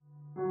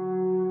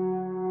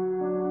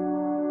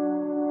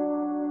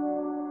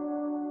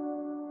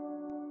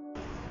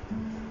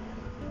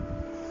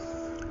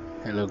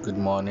Hello, good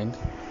morning.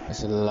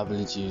 It's a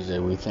lovely Tuesday.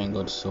 We thank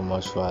God so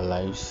much for our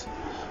lives.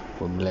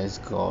 We bless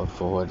God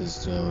for what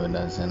He's doing with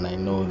us, and I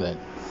know that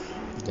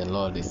the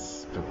Lord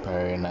is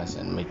preparing us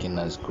and making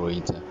us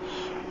greater.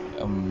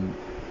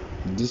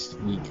 This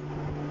week,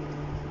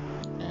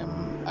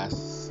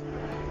 as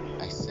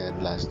I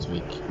said last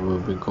week, we will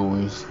be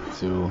going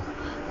through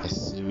a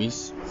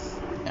series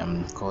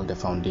called the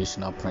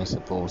Foundational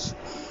Principles.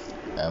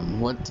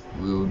 What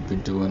we will be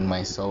doing,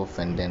 myself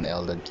and then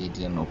Elder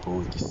Gideon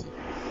Opowikisi.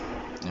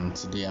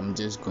 Today I'm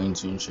just going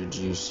to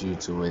introduce you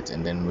to it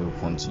and then we'll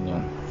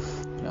continue.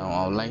 Now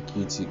I would like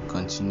you to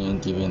continue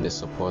giving the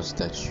support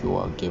that you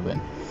are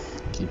given.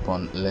 Keep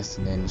on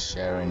listening,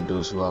 sharing.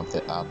 Those who have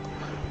the app,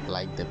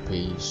 like the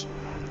page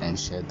and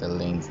share the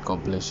link.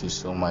 God bless you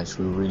so much.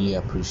 We really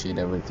appreciate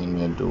everything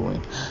you're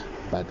doing.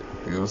 But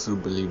we also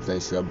believe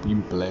that you are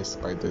being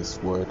blessed by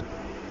this word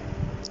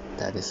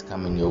that is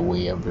coming your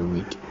way every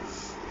week.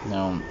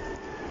 Now,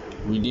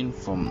 reading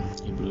from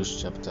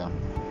Hebrews chapter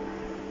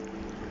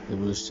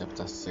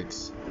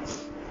 6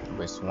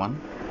 verse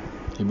 1.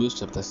 Hebrews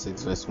chapter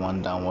 6 verse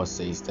 1 downwards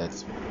says that,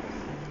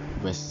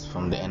 verse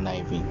from the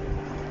NIV: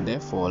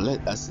 Therefore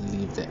let us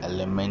leave the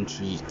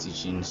elementary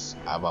teachings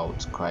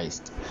about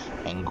Christ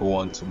and go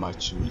on to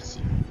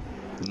maturity,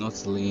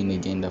 not laying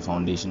again the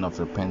foundation of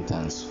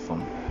repentance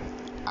from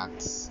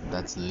acts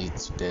that lead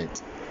to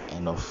death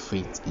and of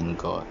faith in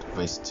God.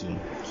 Verse 2: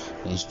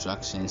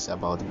 Instructions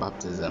about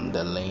baptism,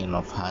 the laying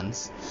of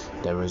hands,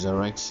 the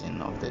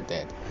resurrection of the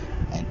dead,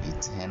 and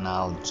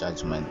eternal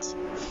judgment.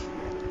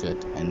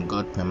 Good. And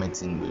God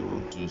permitting, we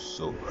will do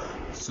so.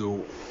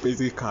 So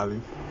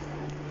basically,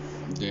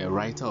 the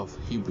writer of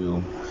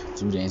Hebrew,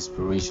 through the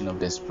inspiration of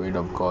the Spirit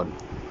of God,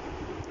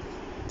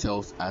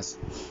 tells us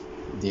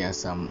there are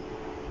some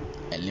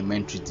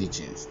elementary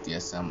teachings, there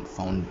are some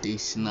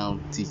foundational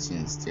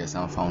teachings, there are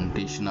some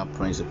foundational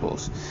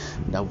principles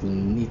that we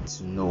need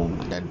to know,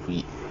 that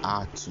we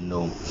are to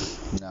know.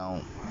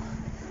 Now,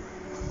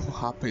 what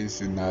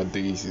happens in our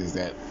days is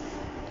that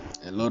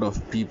a lot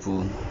of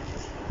people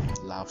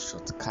love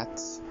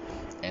shortcuts,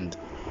 and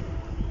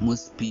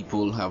most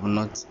people have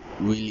not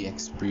really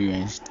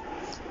experienced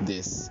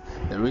this.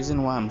 The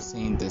reason why I'm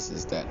saying this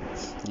is that,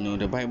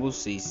 the Bible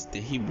says, the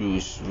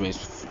Hebrews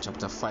verse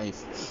chapter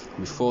 5,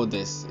 before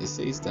this, it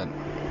says that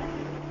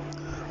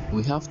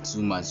we have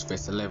too much.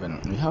 Verse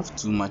 11, we have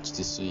too much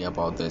to say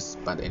about this,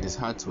 but it is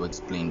hard to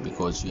explain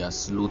because you are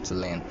slow to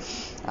learn.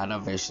 Other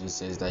version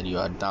says that you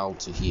are dull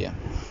to hear.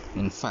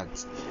 In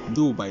fact,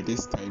 though by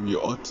this time you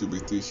ought to be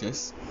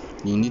teachers,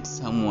 you need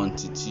someone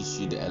to teach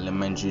you the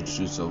elementary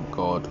truths of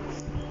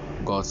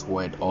God's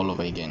word all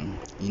over again.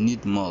 You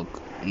need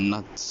milk,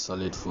 not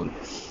solid food.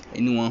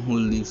 Anyone who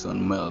lives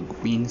on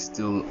milk, being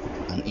still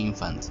an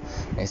infant,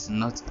 is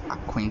not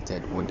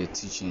acquainted with the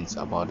teachings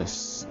about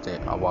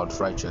about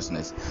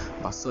righteousness.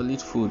 But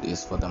solid food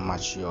is for the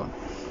mature,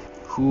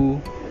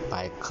 who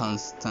by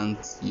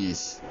constant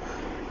use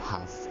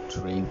have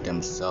trained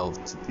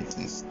themselves to be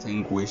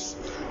distinguished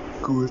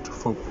good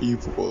from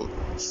evil.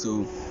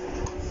 So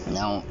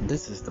now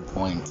this is the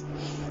point.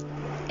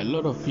 A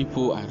lot of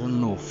people,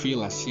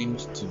 feel ashamed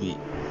to be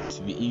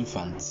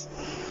infants.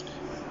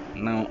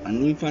 Now,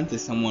 an infant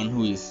is someone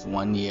who is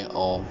 1 year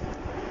or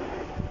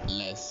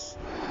less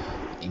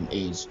in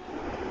age,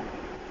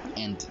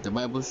 and the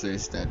Bible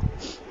says that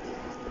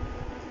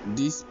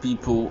these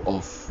people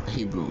of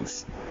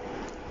Hebrews,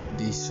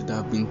 they should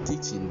have been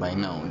teaching by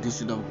now. They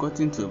should have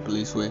gotten to a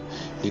place where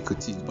they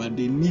could teach, but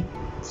they need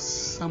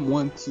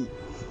someone to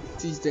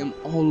teach them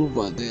all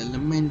over the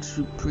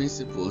elementary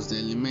principles, the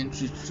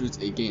elementary truths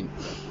again.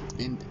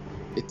 And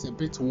it's a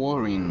bit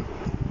worrying,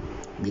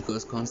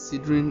 because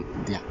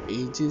considering their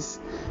ages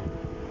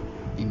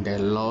in the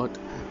Lord,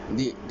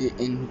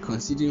 in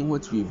considering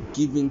what we've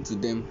given to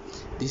them,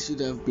 they should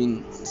have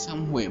been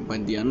somewhere,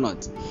 but they are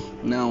not.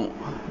 Now,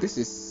 this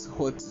is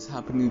what is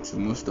happening to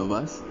most of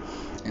us,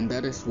 and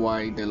that is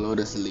why the Lord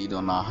has laid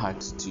on our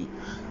hearts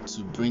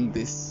to bring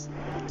this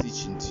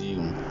teaching to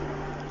you.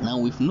 Now,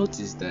 we've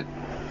noticed that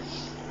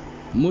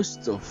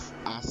most of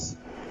us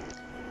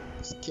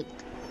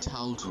skipped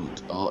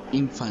childhood or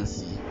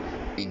infancy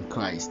in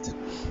Christ.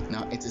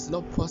 Now, it is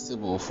not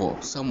possible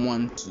for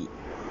someone to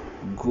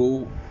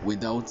grow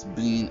without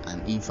being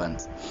an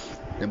infant.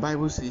 The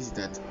Bible says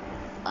that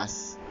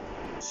as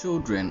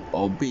children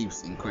or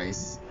babes in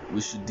Christ,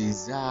 we should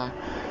desire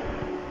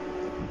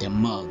the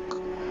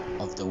milk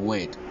of the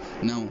word.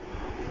 Now,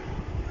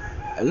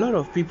 a lot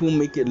of people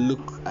make it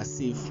look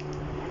as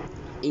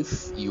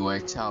if you are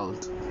a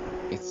child,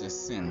 it's a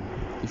sin.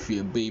 If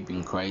you're a babe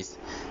in Christ,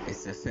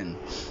 it's a sin,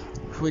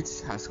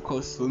 which has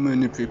caused so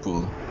many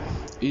people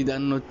either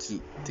not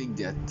to take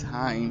their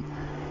time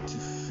to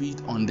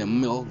feed on the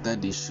milk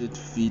that they should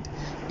feed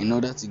in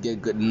order to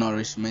get good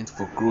nourishment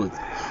for growth,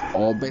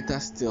 or better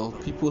still,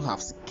 people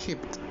have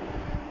skipped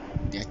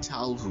their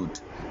childhood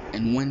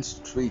and went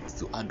straight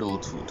to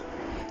adulthood,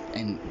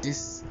 and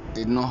this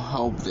did not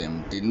help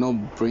them, did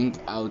not bring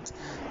out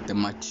the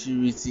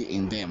maturity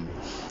in them.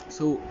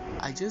 So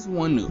I just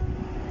want to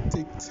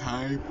take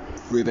time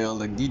with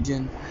Elder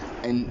Gideon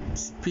and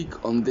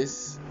speak on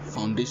this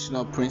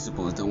foundational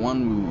principles, the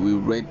one we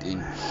read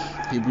in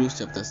Hebrews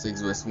chapter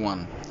 6 verse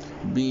 1,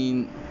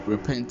 being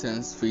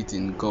repentance, faith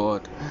in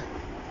God,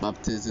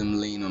 baptism,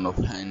 laying on of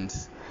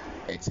hands,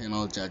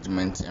 eternal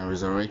judgment, and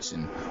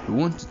resurrection. We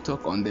want to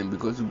talk on them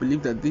because we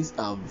believe that these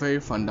are very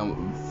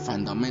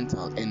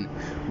fundamental, and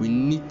we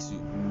need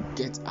to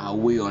get our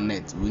way on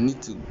it. We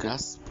need to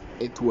grasp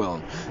it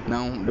well.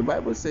 Now, the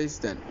Bible says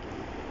that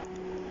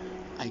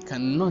I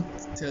cannot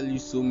tell you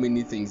so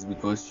many things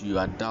because you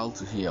are dull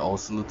to hear or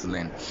slow to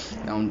learn.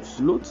 Now,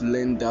 slow to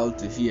learn, dull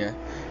to hear,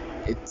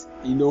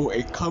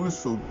 it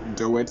comes from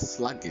the word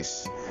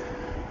sluggish.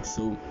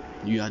 So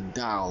you are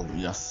dull,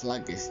 you are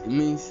sluggish. It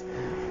means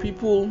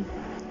people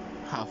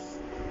have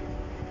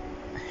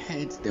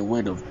heard the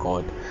word of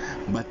God,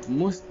 but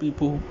most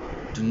people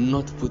do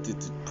not put it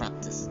to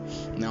practice.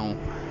 Now,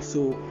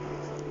 so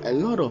a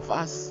lot of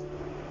us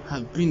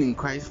have been in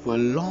Christ for a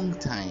long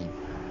time,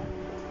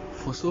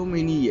 for so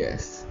many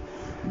years,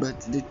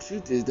 but the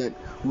truth is that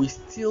we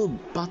still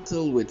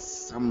battle with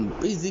some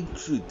basic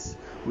truths.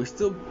 Now,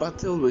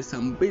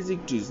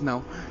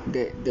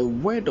 the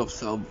word of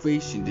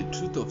salvation, the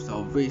truth of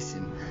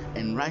salvation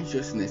and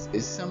righteousness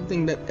is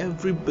something that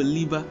every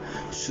believer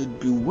should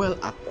be well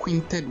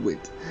acquainted with.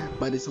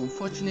 But it's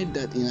unfortunate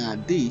that in our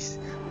days,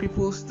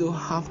 people still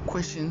have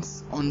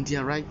questions on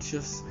their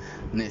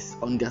righteousness,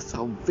 on their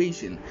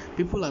salvation.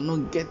 People are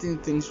not getting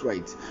things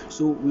right.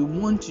 So we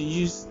want to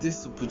use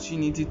this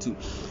opportunity to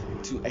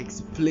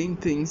explain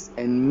things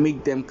and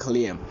make them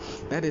clear.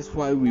 That is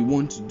why we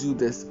want to do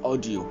this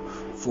audio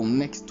from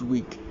next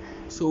week.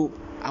 So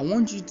I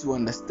want you to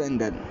understand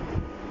that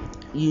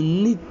you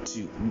need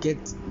to get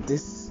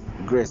this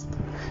grasp.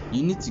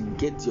 You need to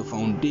get your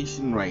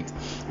foundation right,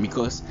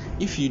 because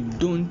if you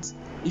don't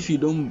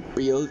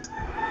build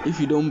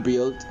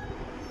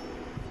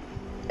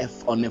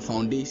on a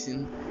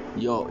foundation,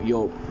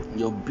 your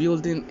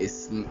building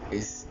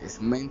is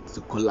meant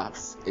to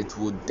collapse. It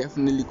will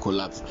definitely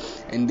collapse.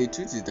 And the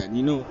truth is that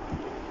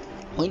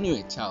when you're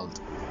a child,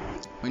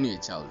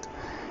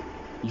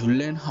 you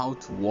learn how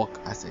to walk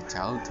as a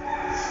child,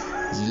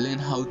 you learn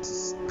how to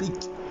speak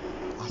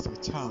as a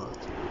child.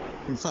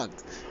 In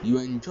fact, you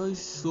enjoy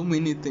so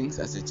many things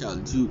as a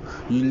child. You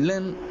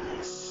learn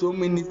so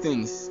many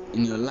things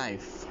in your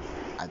life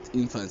at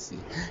infancy,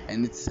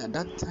 and it's at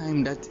that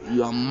time that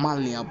you are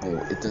malleable.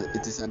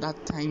 It is at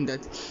that time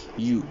that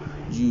you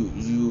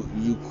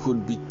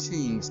could be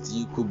changed,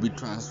 you could be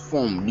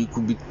transformed, you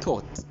could be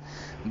taught.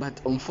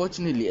 But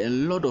unfortunately, a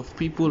lot of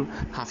people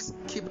have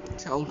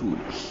skipped childhood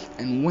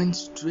and went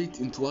straight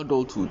into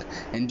adulthood.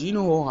 And do you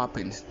know what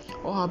happens?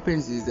 What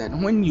happens is that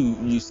when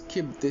you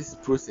skip this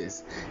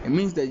process, it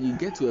means that you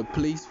get to a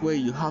place where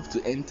you have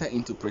to enter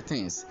into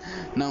pretense.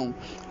 Now,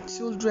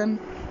 children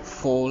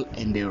fall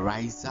and they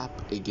rise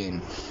up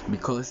again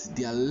because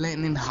they are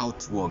learning how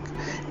to walk,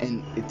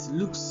 and it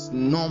looks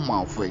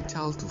normal for a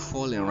child to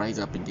fall and rise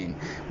up again,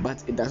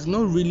 but it does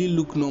not really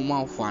look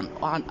normal for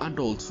an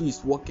adult who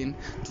is walking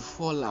to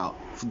fall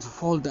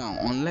down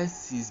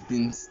unless he's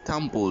been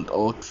stumbled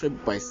or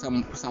tripped by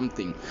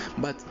something.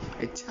 But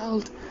a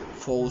child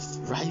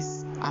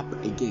rise up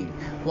again.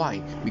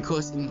 Why?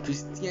 Because in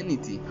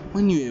Christianity,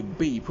 when you're a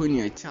babe, when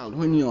you're a child,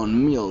 when you're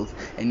on milk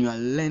and you are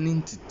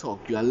learning to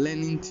talk, you are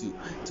learning to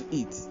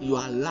eat, you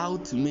are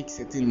allowed to make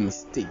certain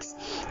mistakes,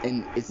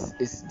 and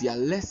it's their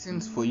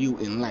lessons for you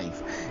in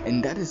life.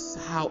 And that is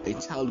how a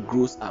child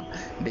grows up.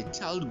 The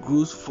child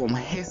grows from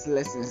his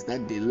lessons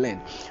that they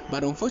learn.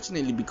 But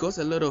unfortunately, because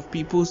a lot of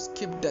people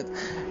skip that,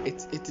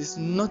 it is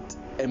not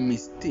a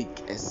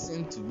mistake, a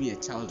sin to be a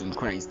child in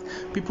Christ.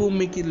 People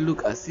make it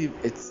look as if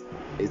it's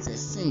a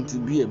sin to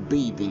be a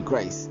babe in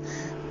Christ.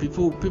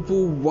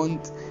 People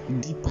want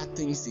deeper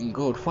things in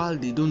God while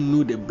they don't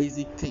know the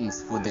basic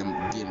things for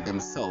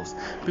themselves.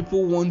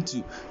 People want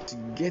to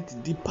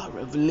get deeper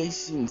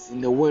revelations in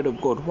the word of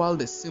God while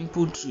the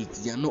simple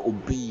truth they are not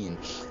obeying.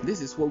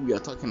 This is what we are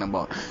talking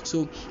about.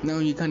 So now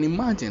you can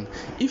imagine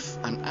if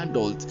an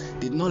adult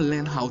did not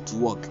learn how to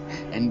walk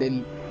and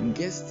then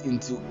gets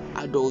into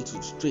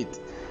adulthood straight.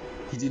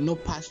 He did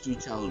not pass through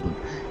childhood.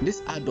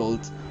 This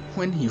adult,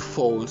 when he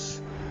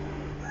falls,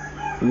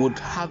 would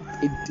have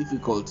it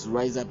difficult to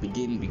rise up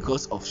again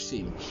because of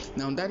shame.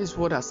 Now that is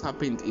what has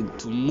happened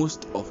to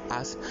most of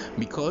us,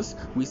 because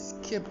we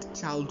skipped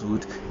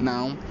childhood.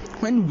 Now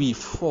when we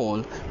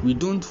fall, we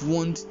don't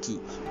want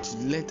to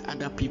let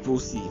other people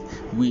see.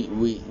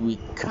 We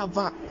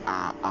cover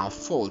our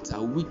faults,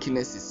 our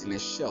weaknesses in a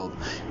shell,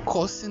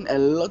 causing a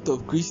lot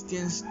of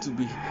Christians to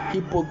be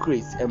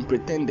hypocrites and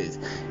pretenders.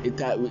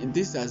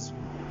 This has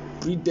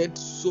breeded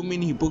so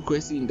many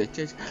hypocrisy in the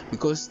church,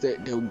 because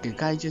the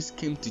guy just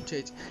came to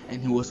church and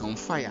he was on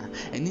fire,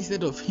 and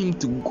instead of him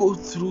to go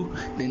through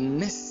the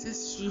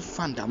necessary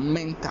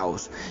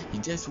fundamentals, he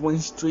just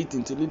went straight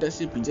into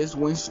leadership. He just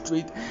went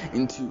straight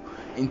into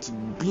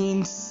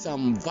being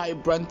some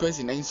vibrant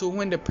person. And so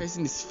when the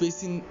person is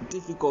facing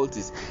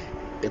difficulties,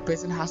 the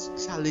person has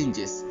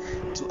challenges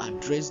to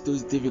address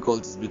those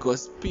difficulties,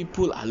 because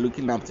people are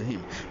looking up to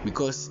him,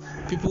 because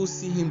people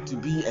see him to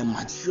be a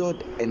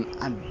matured and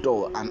an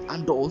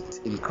adult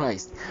in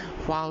Christ,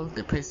 while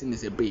the person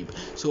is a babe.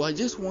 So I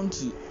just want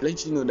to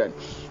let you know that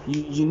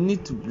you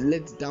need to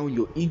let down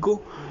your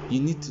ego, you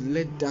need to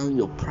let down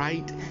your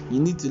pride, you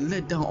need to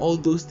let down all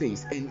those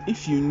things. And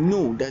if you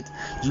know that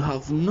you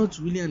have not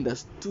really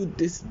understood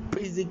these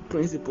basic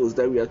principles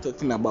that we are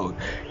talking about,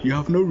 you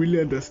have not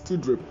really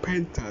understood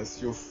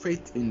repentance, your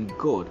faith in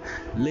God,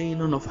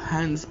 laying on of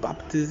hands,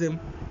 baptism,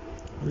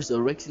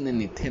 resurrection,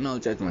 and eternal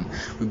judgment,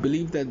 we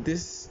believe that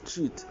this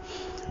truth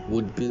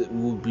would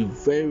be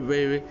very,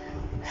 very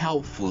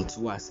helpful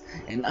to us.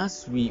 And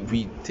as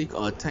we take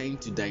our time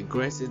to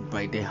digress it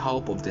by the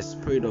help of the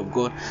Spirit of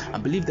God, I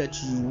believe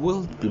that you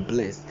will be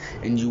blessed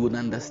and you will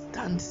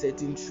understand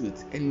certain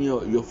truths, and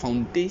your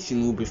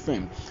foundation will be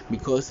firm.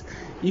 Because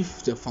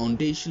if the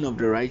foundation of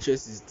the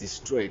righteous is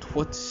destroyed,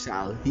 what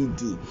shall he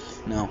do?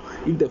 Now,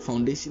 if the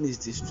foundation is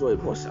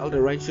destroyed, what shall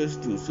the righteous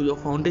do? So your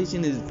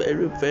foundation is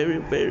very, very,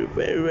 very,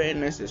 very, very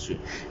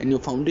necessary. And your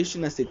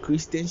foundation as a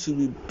Christian should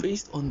be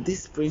based on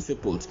these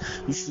principles.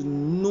 You should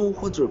know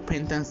what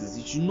repentance is.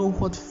 You should know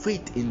what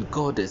faith in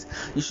God is.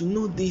 You should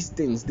know these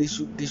things. They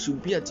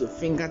should be at your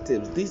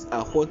fingertips. These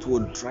are what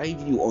will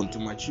drive you on to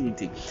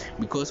maturity.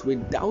 Because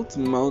without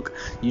milk,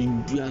 you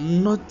are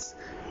not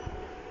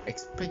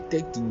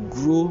expected to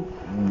grow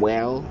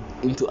well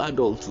into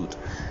adulthood.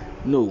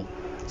 No.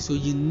 So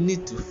you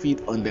need to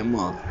feed on the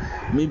milk.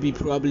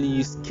 Probably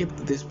you skipped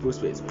this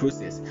process.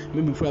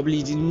 Probably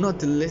you did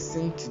not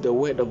listen to the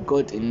word of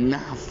God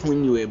enough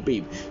when you were a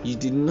babe. You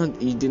did not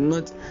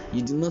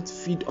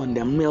feed on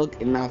the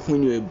milk enough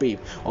when you were a babe.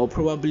 Or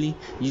probably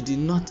you did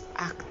not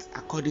act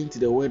according to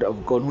the word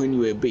of God when you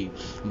were a babe,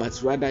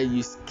 but rather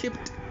you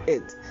skipped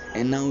it,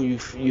 and now you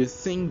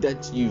think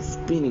that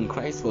you've been in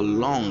Christ for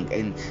long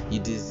and you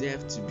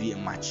deserve to be a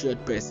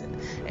matured person.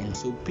 And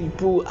so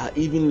people are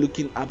even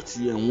looking up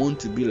to you and want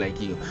to be like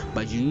you,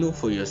 but you know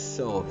for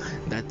yourself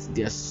that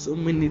there are so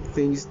many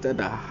things that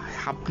are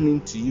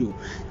happening to you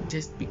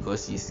just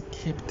because you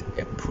skipped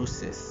a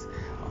process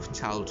of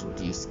childhood.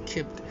 You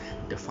skipped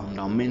the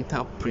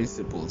fundamental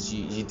principles.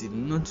 You did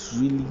not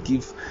really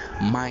give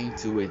mind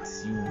to it.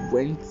 You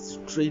went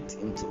straight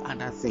into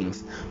other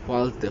things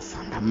while the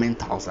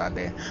fundamentals are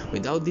there.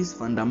 Without these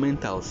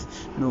fundamentals,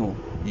 no,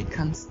 you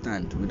can't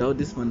stand. Without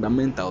these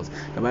fundamentals,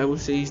 the Bible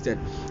says that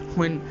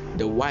when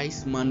the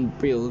wise man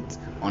built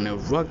on a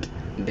rock,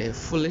 the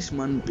foolish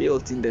man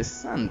built in the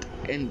sand,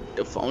 and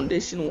the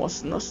foundation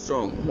was not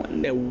strong.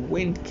 When the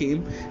wind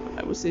came,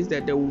 the Bible says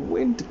that the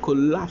wind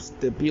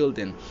collapsed the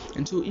building.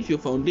 And so if your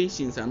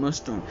foundations are not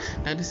strong,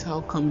 that is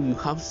how come you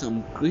have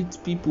some great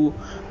people,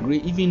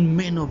 even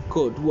men of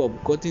God, who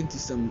have gotten to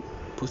some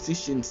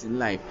positions in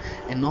life,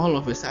 and all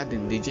of a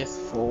sudden they just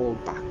fall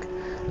back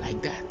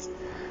like that.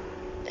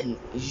 And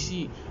you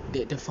see,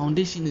 the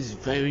foundation is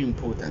very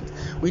important.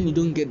 When you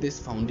don't get this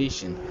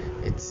foundation,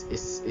 it's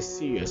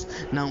serious.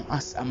 Now,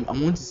 as I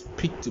want to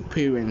speak to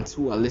parents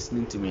who are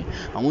listening to me,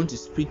 I want to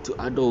speak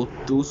to adults,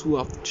 those who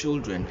have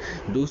children,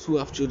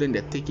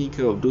 they're taking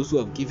care of, those who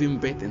have given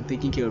birth and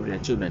taking care of their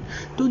children.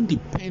 Don't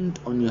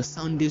depend on your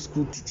Sunday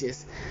school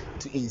teachers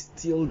to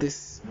instill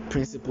these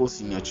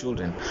principles in your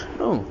children.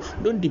 No,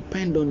 don't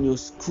depend on your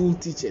school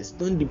teachers.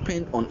 Don't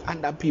depend on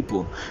other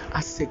people.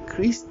 As a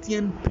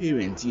Christian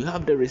parent, you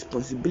have the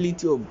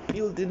responsibility of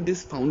building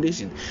this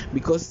foundation,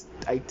 because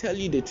I tell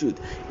you the truth,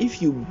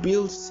 if you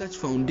build such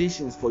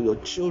foundations for your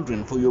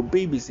children, for your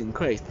babies in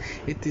Christ,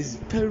 it is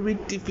very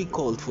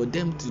difficult for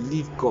them to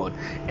leave God.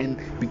 And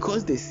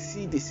because they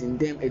see this in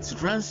them, it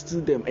runs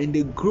through them and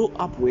they grow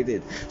up with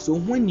it. So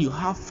when you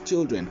have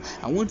children,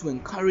 I want to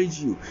encourage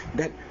you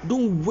that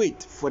don't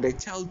wait for the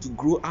child to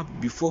grow up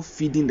before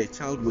feeding the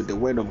child with the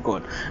word of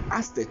God.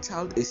 As the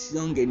child is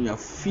young and you are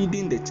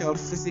feeding the child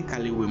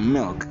physically with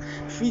milk,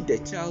 feed the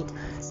child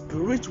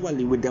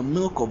spiritually with the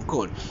milk of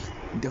God,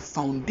 the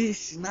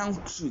foundational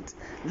truth.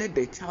 Let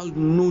the child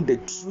know the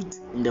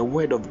truth in the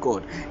word of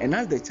God, and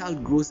as the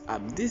child grows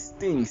up, these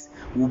things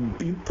will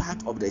be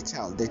part of the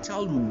child. The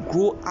child will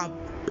grow up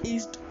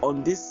based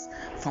on these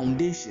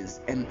foundations,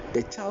 and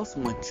the child's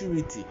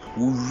maturity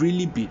will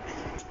really be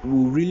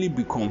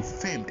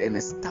confirmed and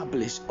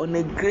established on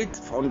a great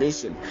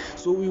foundation.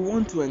 So we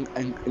want to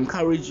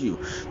encourage you,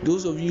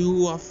 those of you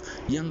who have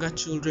younger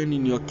children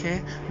in your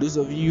care, those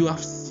of you who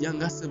have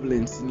younger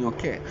siblings in your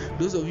care,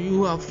 those of you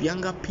who have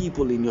younger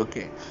people in your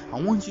care, I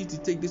want you to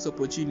take this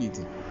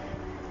opportunity.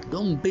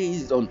 Don't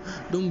base on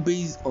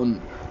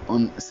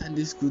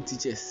Sunday school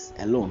teachers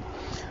alone.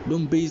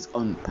 Don't base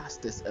on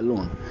pastors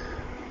alone.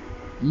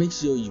 Make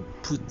sure you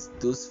put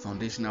those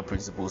foundational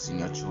principles in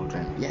your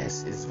children.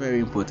 Yes, it's very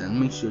important.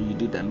 Make sure you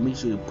do that. Make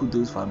sure you put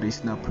those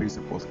foundational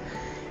principles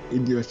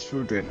in your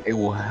children. It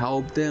will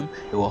help them.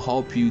 It will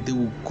help you. They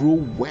will grow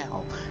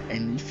well.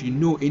 And if you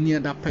know any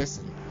other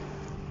person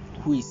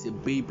who is a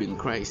babe in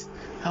Christ,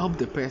 help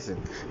the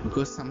person,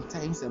 because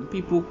sometimes some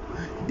people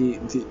they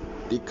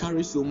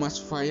carry so much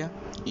fire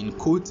in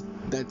quote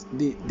that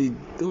they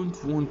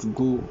don't want to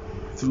go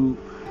through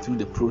through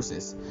the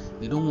process.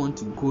 They don't want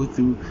to go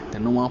through the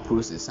normal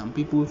process. Some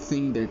people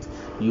think that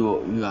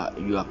you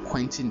are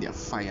quenching their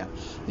fire.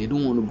 They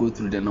don't want to go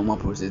through the normal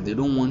process. They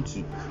don't want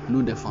to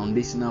know the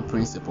foundational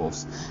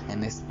principles.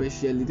 And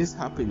especially this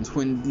happens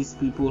when these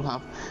people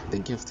have the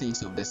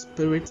giftings of the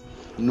Spirit.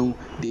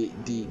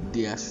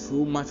 They are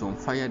so much on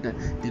fire that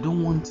they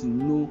don't want to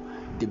know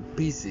the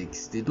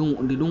basics. They don't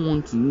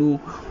want to know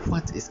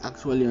what is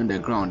actually on the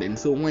ground. And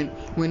so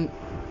when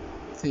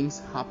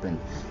things happen,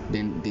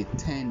 then they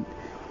tend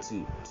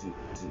to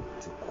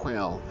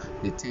quell.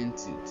 They tend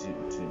to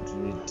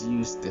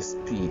reduce the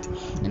speed.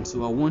 And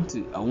so I want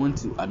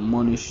to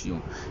admonish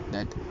you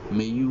that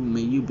may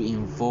you be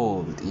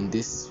involved in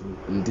this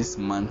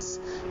month's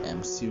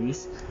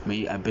series.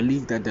 I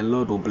believe that the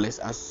Lord will bless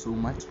us so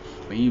much.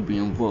 May you be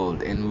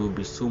involved, and we'll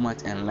be so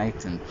much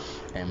enlightened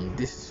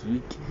this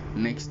week,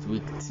 next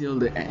week, till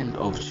the end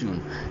of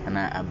June. And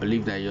I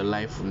believe that your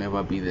life will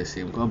never be the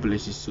same. God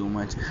bless you so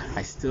much.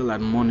 I still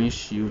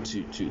admonish you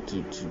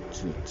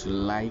to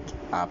like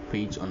our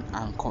page on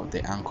Anchor,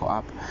 the Anchor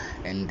app,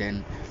 and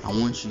then I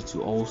want you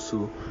to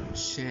also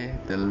share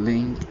the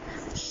link,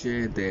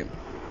 share the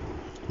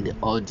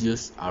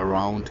audios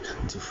around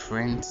to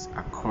friends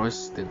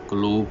across the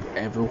globe,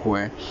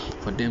 everywhere,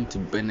 for them to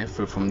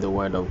benefit from the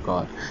word of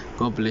God.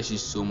 God bless you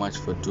so much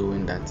for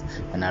doing that,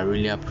 and I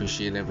really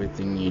appreciate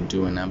everything you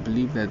do. And I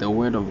believe that the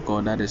word of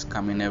God that is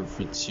coming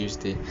every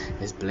Tuesday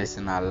is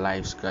blessing our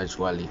lives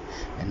gradually,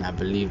 and I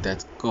believe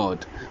that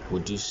God will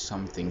do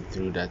something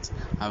through that.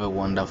 Have a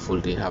wonderful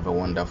day. Have a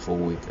wonderful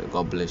week.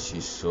 God bless you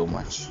so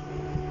much.